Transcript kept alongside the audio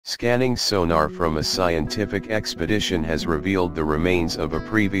Scanning sonar from a scientific expedition has revealed the remains of a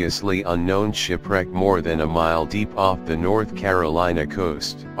previously unknown shipwreck more than a mile deep off the North Carolina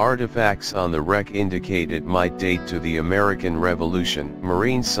coast. Artifacts on the wreck indicate it might date to the American Revolution.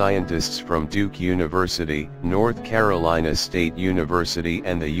 Marine scientists from Duke University, North Carolina State University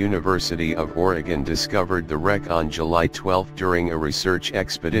and the University of Oregon discovered the wreck on July 12 during a research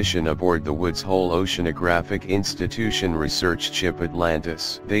expedition aboard the Woods Hole Oceanographic Institution research ship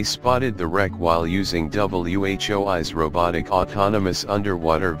Atlantis. They spotted the wreck while using WHOI's robotic autonomous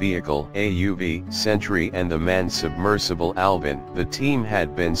underwater vehicle (AUV) Sentry and the manned submersible Alvin. The team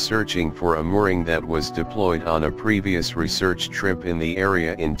had been searching for a mooring that was deployed on a previous research trip in the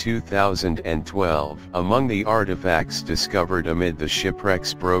area in 2012. Among the artifacts discovered amid the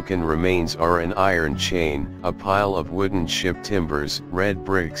shipwreck's broken remains are an iron chain, a pile of wooden ship timbers, red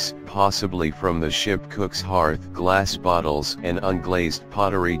bricks, possibly from the ship cook's hearth, glass bottles, an unglazed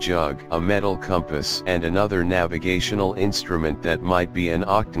pottery jug, a metal compass, and another navigational instrument that might be an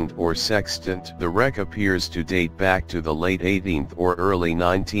octant or sextant. The wreck appears to date back to the late 18th or early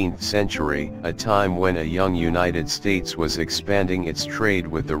 19th century, a time when a young United States was expanding its trade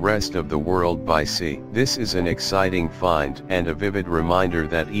with the rest of the world by sea. This is an exciting find and a vivid reminder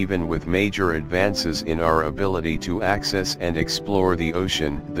that even with major advances in our ability to access and explore the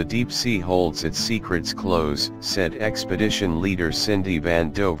ocean, the deep sea holds its secrets close, said expedition leader Cindy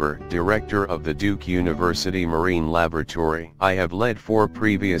Van Dover, director of the Duke University Marine Laboratory. I have led 4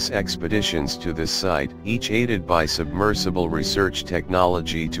 previous expeditions to this site, each aided by submersible research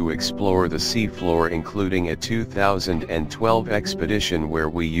technology to explore the seafloor, including a 2012 expedition where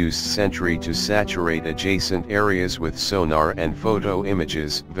we used Sentry to saturate adjacent areas with sonar and photo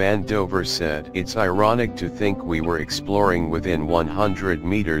images, Van Dover said. It's ironic to think we were exploring within 100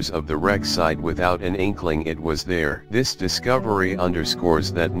 meters of the wreck site without an inkling it was there. This discovery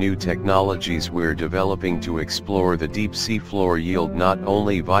underscores that new technologies we're developing to explore the deep sea floor yield not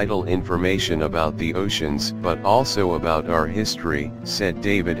only vital information about the oceans but also about our history, said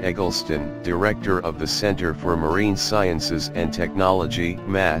David Eggleston, director of the Center for Marine Sciences and Technology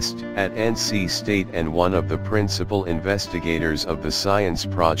 (MAST) at NC State and one of the principal investigators of the science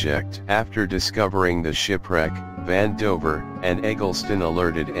project. After discovering the shipwreck, Van Dover and Eggleston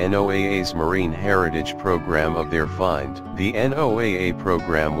alerted NOAA's Marine Heritage Program of their find. The NOAA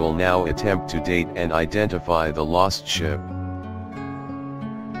program will now attempt to date and identify the lost ship.